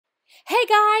Hey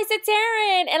guys, it's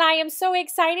Erin, and I am so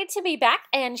excited to be back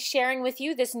and sharing with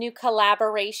you this new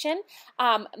collaboration.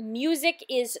 Music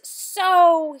is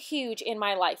so huge in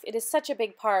my life. It is such a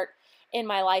big part in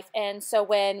my life, and so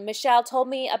when Michelle told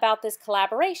me about this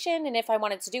collaboration and if I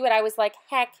wanted to do it, I was like,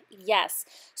 heck yes.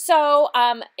 So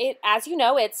as you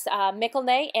know, it's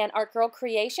Michelnay and Art Girl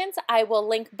Creations. I will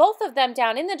link both of them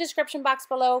down in the description box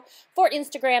below for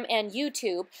Instagram and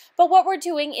YouTube. But what we're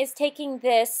doing is taking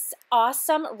this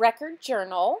awesome record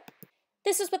journal.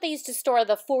 This is what they used to store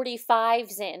the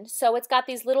 45s in. So it's got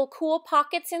these little cool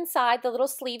pockets inside, the little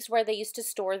sleeves where they used to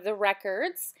store the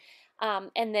records.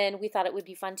 And then we thought it would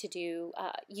be fun to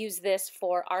use this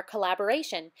for our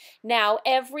collaboration. Now,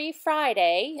 every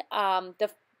Friday,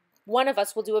 one of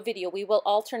us will do a video. We will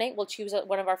alternate. We'll choose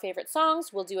one of our favorite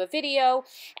songs. We'll do a video.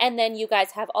 And then you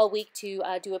guys have all week to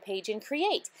do a page and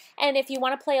create. And if you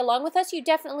want to play along with us, you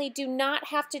definitely do not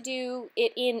have to do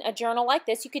it in a journal like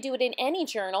this. You could do it in any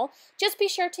journal. Just be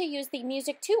sure to use the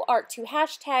Music to Art to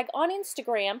hashtag on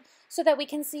Instagram so that we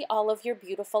can see all of your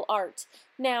beautiful art.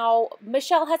 Now,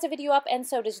 Michelle has a video up and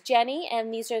so does Jenny,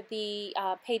 and these are the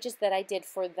pages that I did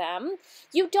for them.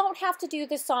 You don't have to do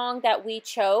the song that we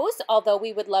chose, although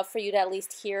we would love for you to at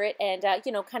least hear it and,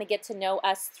 you know, kind of get to know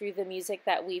us through the music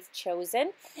that we've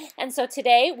chosen. And so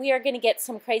today we are going to get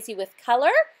some crazy with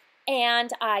color,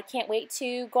 and I can't wait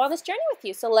to go on this journey with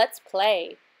you. So let's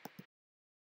play.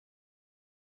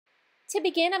 To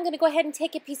begin, I'm going to go ahead and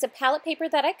take a piece of palette paper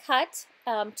that I cut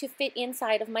to fit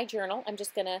inside of my journal. I'm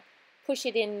just going to push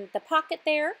it in the pocket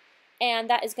there, and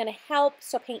that is going to help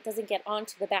so paint doesn't get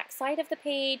onto the back side of the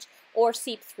page or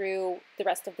seep through the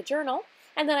rest of the journal.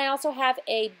 And then I also have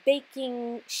a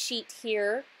baking sheet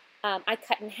here. I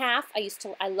cut in half.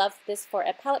 I love this for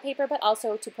a palette paper, but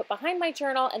also to put behind my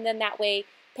journal, and then that way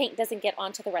paint doesn't get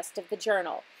onto the rest of the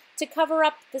journal. To cover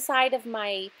up the side of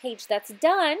my page that's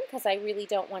done, because I really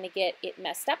don't want to get it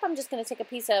messed up, I'm just going to take a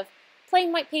piece of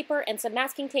plain white paper and some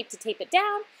masking tape to tape it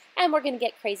down, and we're going to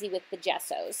get crazy with the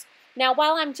gessos. Now,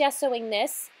 while I'm gessoing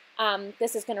this,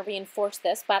 this is going to reinforce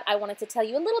this, but I wanted to tell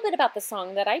you a little bit about the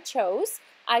song that I chose.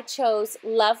 I chose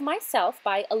Love Myself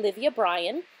by Olivia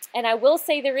O'Brien, and I will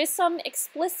say there is some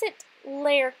explicit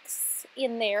lyrics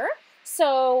in there,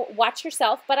 so watch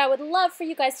yourself, but I would love for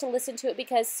you guys to listen to it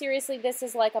because seriously, this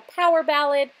is like a power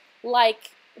ballad,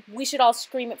 like we should all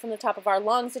scream it from the top of our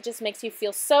lungs. It just makes you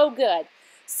feel so good.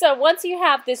 So once you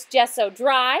have this gesso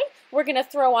dry, we're going to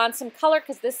throw on some color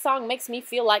because this song makes me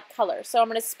feel like color. So I'm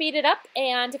going to speed it up,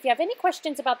 and if you have any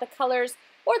questions about the colors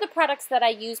or the products that I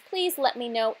use, please let me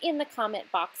know in the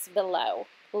comment box below.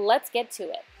 Let's get to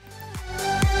it.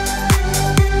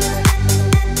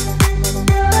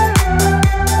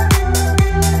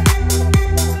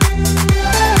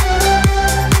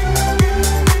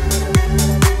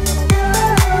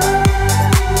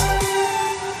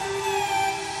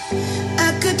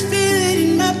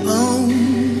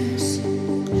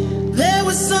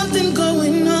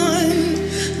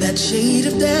 Shade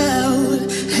of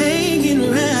doubt hanging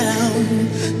around,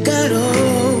 got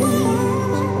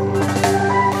old.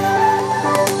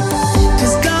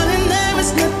 'Cause darling, there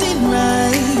is nothing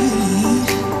right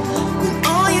when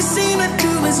all you seem to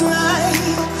do is lie.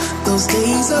 Those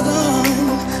days are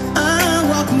gone, I'm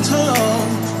walking tall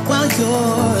while you're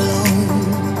alone.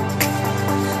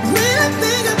 When I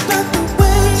think about the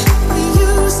way we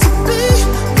used to be,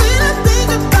 when I think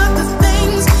about the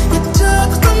things you took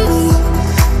from me,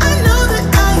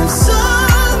 so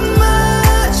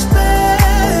much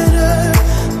better,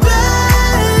 when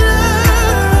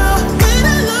I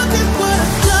look at what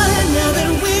I've done now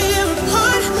that we're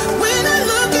apart, when I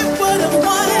look at what I've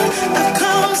won, I've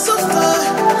come so far,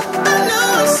 I know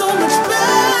I'm so much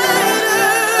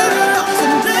better off,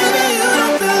 and baby, you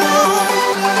don't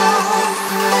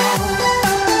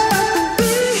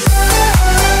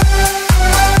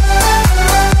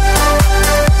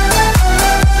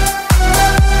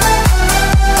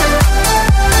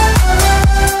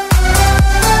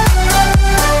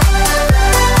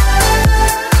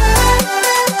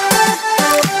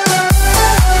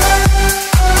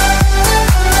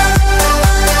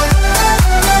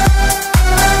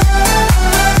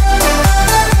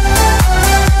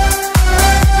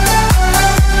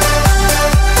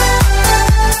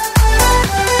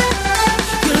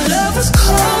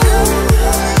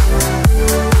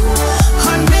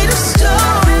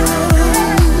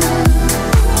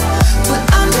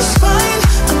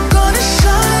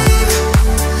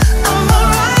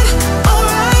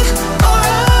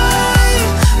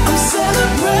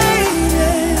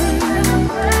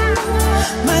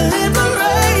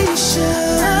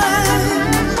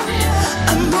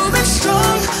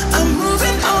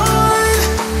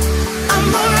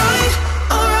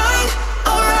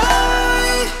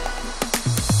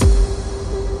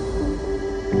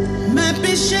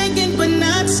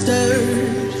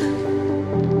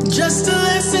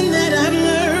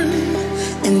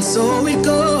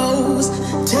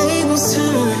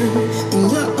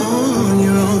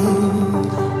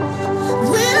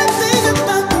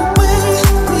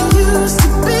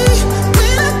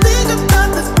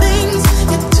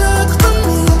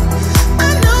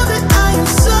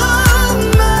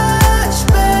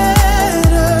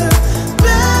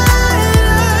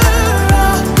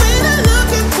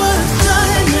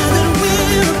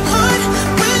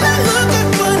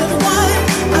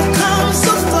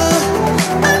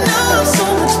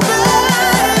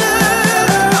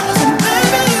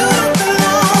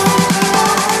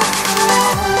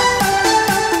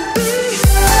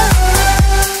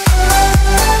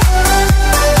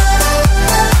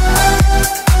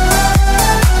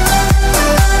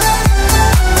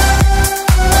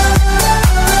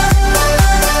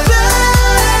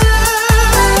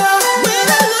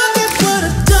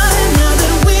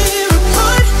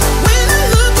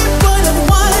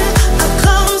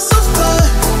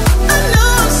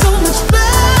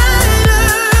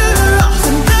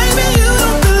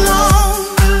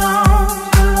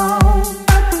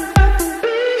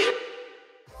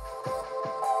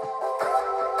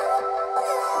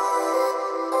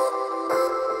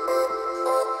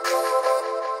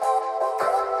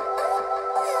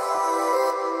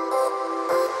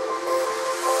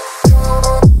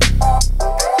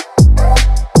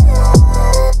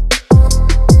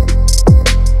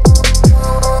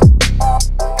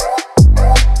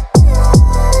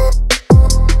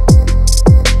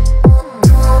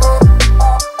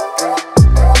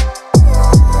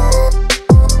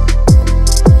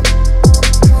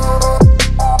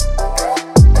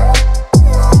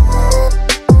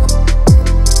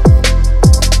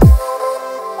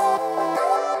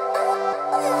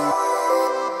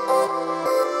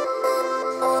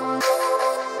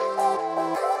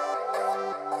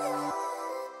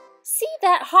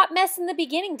process in the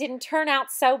beginning didn't turn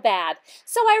out so bad.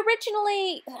 So I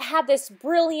originally had this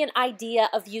brilliant idea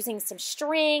of using some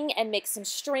string and make some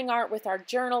string art with our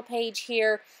journal page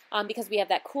here because we have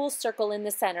that cool circle in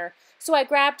the center. So I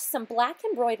grabbed some black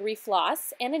embroidery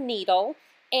floss and a needle,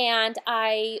 and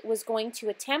I was going to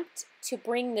attempt to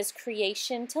bring this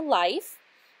creation to life.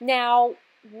 Now,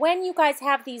 when you guys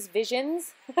have these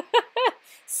visions,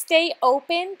 stay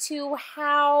open to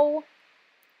how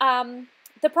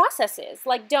the process is.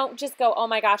 Like, don't just go, oh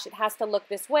my gosh, it has to look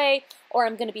this way, or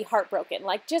I'm going to be heartbroken.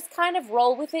 Like, just kind of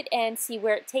roll with it and see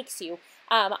where it takes you.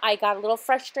 I got a little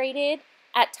frustrated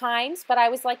at times, but I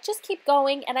was like, just keep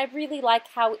going, and I really like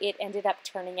how it ended up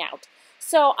turning out.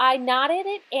 So I knotted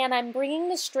it, and I'm bringing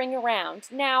the string around.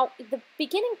 Now, the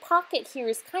beginning pocket here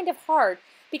is kind of hard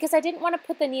because I didn't want to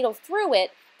put the needle through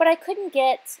it, but I couldn't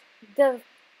get the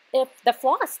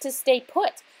floss to stay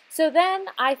put. So then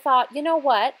I thought, you know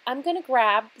what, I'm going to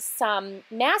grab some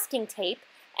masking tape,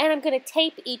 and I'm going to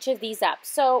tape each of these up.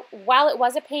 So while it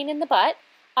was a pain in the butt,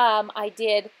 I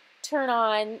did turn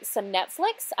on some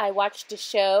Netflix, I watched a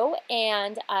show,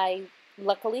 and I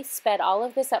luckily sped all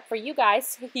of this up for you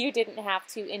guys so you didn't have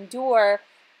to endure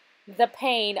the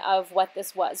pain of what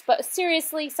this was. But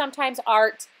seriously, sometimes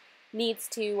art needs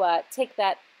to take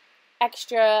that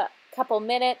extra couple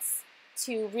minutes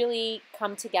to really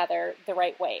come together the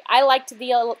right way. I liked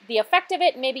the effect of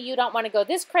it. Maybe you don't want to go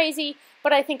this crazy,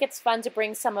 but I think it's fun to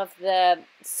bring some of the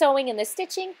sewing and the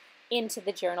stitching into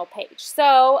the journal page.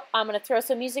 So I'm going to throw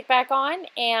some music back on,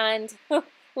 and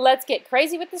let's get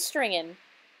crazy with the stringing.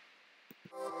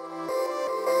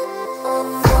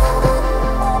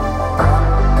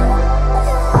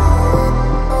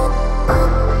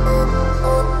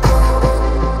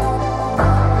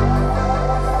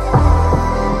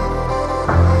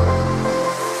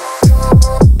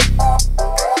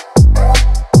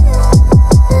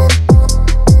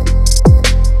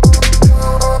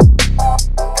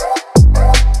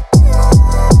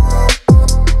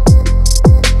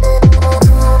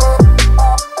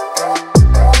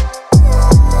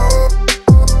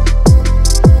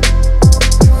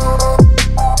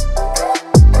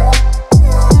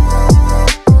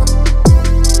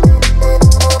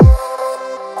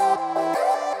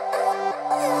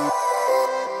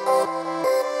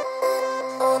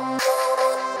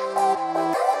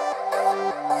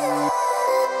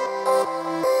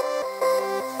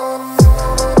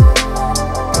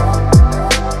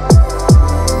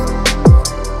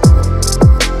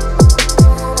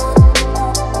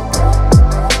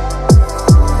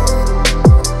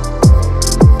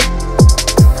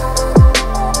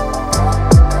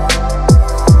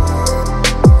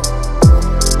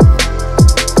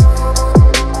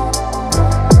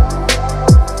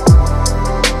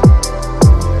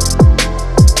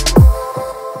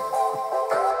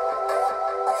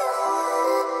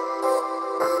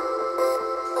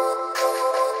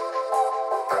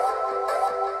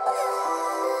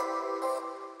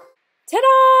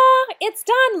 Ta-da! It's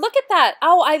done. Look at that.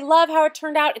 Oh, I love how it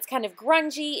turned out. It's kind of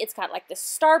grungy. It's got like this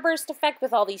starburst effect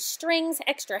with all these strings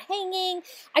extra hanging.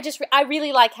 I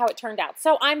really like how it turned out.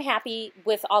 So I'm happy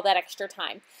with all that extra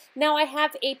time. Now I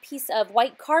have a piece of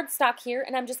white cardstock here,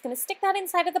 and I'm just going to stick that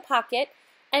inside of the pocket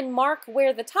and mark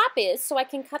where the top is so I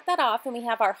can cut that off, and we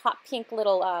have our hot pink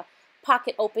little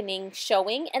pocket opening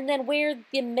showing, and then where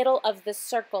the middle of the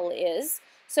circle is,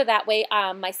 so that way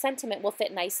my sentiment will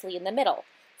fit nicely in the middle.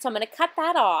 So I'm going to cut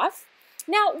that off.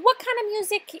 Now, what kind of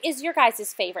music is your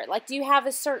guys' favorite? Like, do you have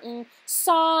a certain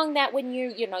song that when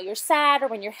you're sad or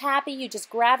when you're happy, you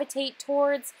just gravitate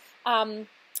towards? I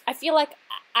feel like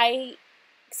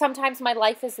sometimes my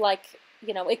life is like,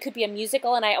 it could be a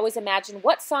musical, and I always imagine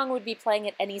what song would be playing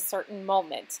at any certain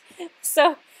moment.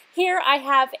 So here I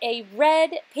have a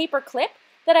red paper clip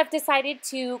that I've decided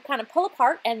to kind of pull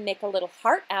apart and make a little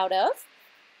heart out of.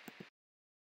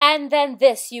 And then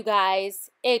this, you guys,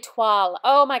 étoile.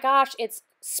 Oh my gosh, it's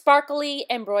sparkly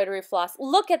embroidery floss.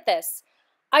 Look at this.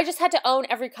 I just had to own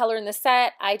every color in the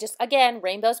set. Again,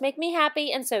 rainbows make me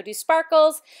happy, and so do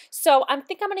sparkles. So I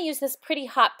think I'm going to use this pretty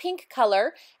hot pink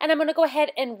color, and I'm going to go ahead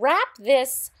and wrap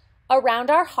this around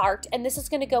our heart, and this is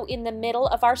going to go in the middle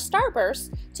of our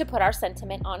starburst to put our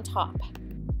sentiment on top.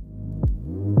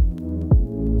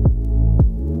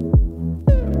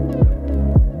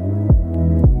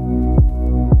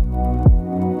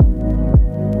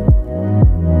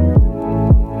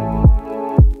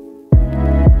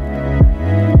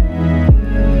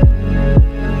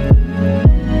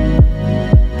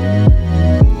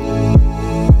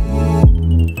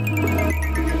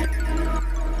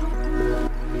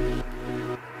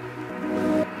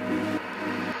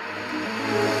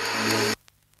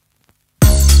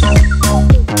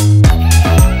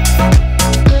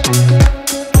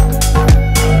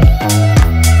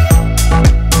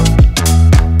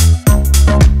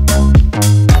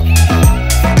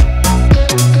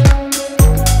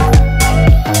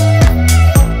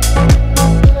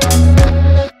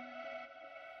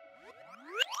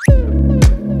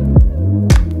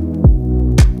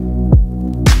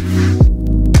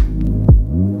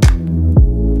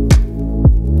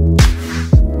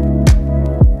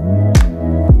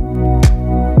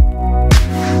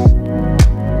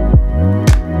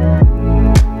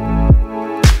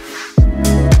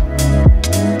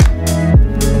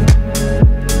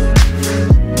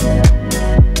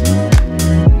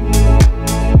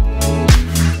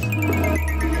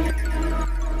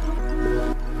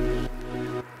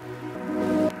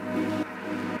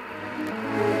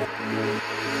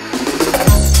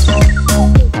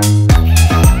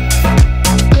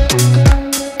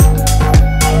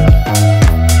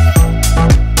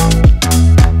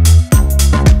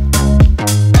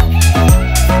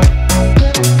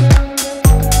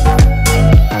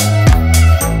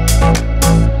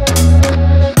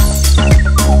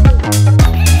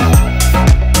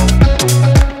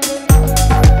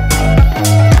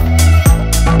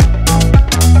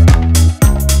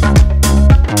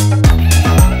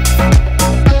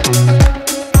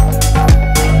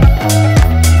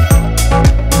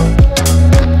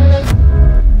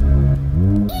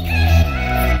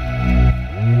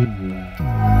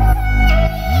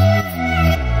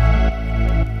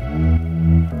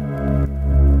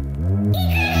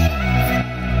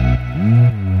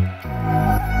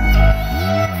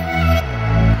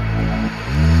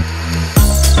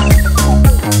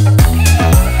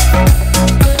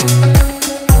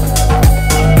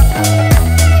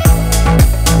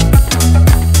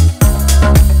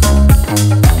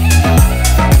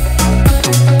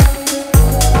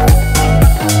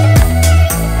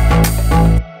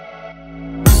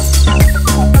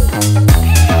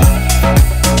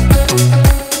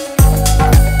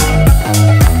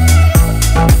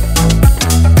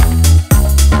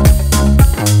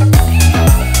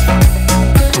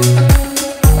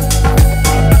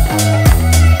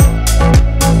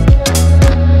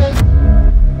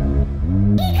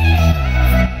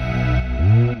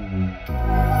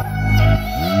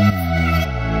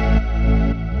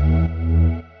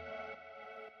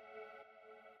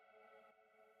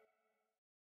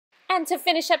 And to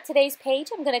finish up today's page,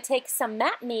 I'm going to take some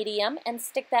matte medium and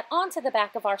stick that onto the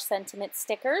back of our sentiment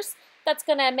stickers. That's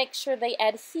going to make sure they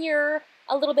adhere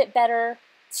a little bit better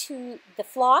to the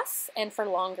floss and for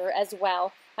longer as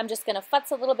well. I'm just going to futz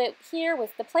a little bit here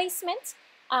with the placement.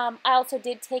 I also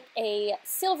did take a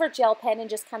silver gel pen and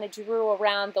just kind of drew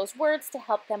around those words to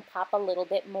help them pop a little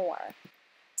bit more.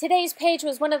 Today's page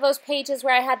was one of those pages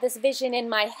where I had this vision in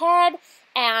my head,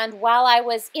 and while I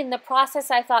was in the process,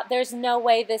 I thought there's no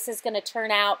way this is going to turn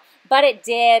out, but it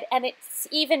did, and it's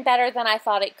even better than I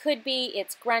thought it could be.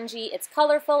 It's grungy, it's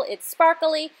colorful, it's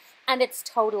sparkly, and it's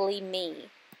totally me.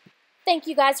 Thank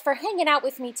you guys for hanging out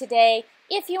with me today.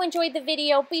 If you enjoyed the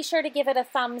video, be sure to give it a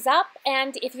thumbs up,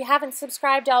 and if you haven't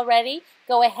subscribed already,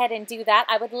 go ahead and do that.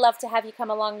 I would love to have you come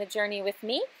along the journey with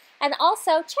me. And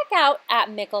also check out at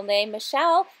Mickelnay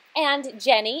Michelle and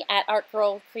Jenny at Art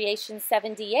Girl Creation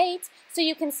 78 so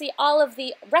you can see all of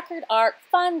the record art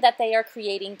fun that they are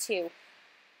creating too.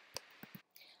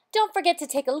 Don't forget to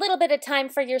take a little bit of time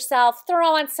for yourself,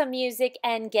 throw on some music,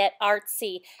 and get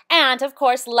artsy. And, of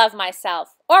course, love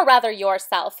myself, or rather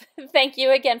yourself. Thank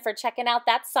you again for checking out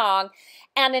that song.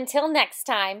 And until next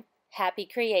time, happy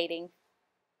creating.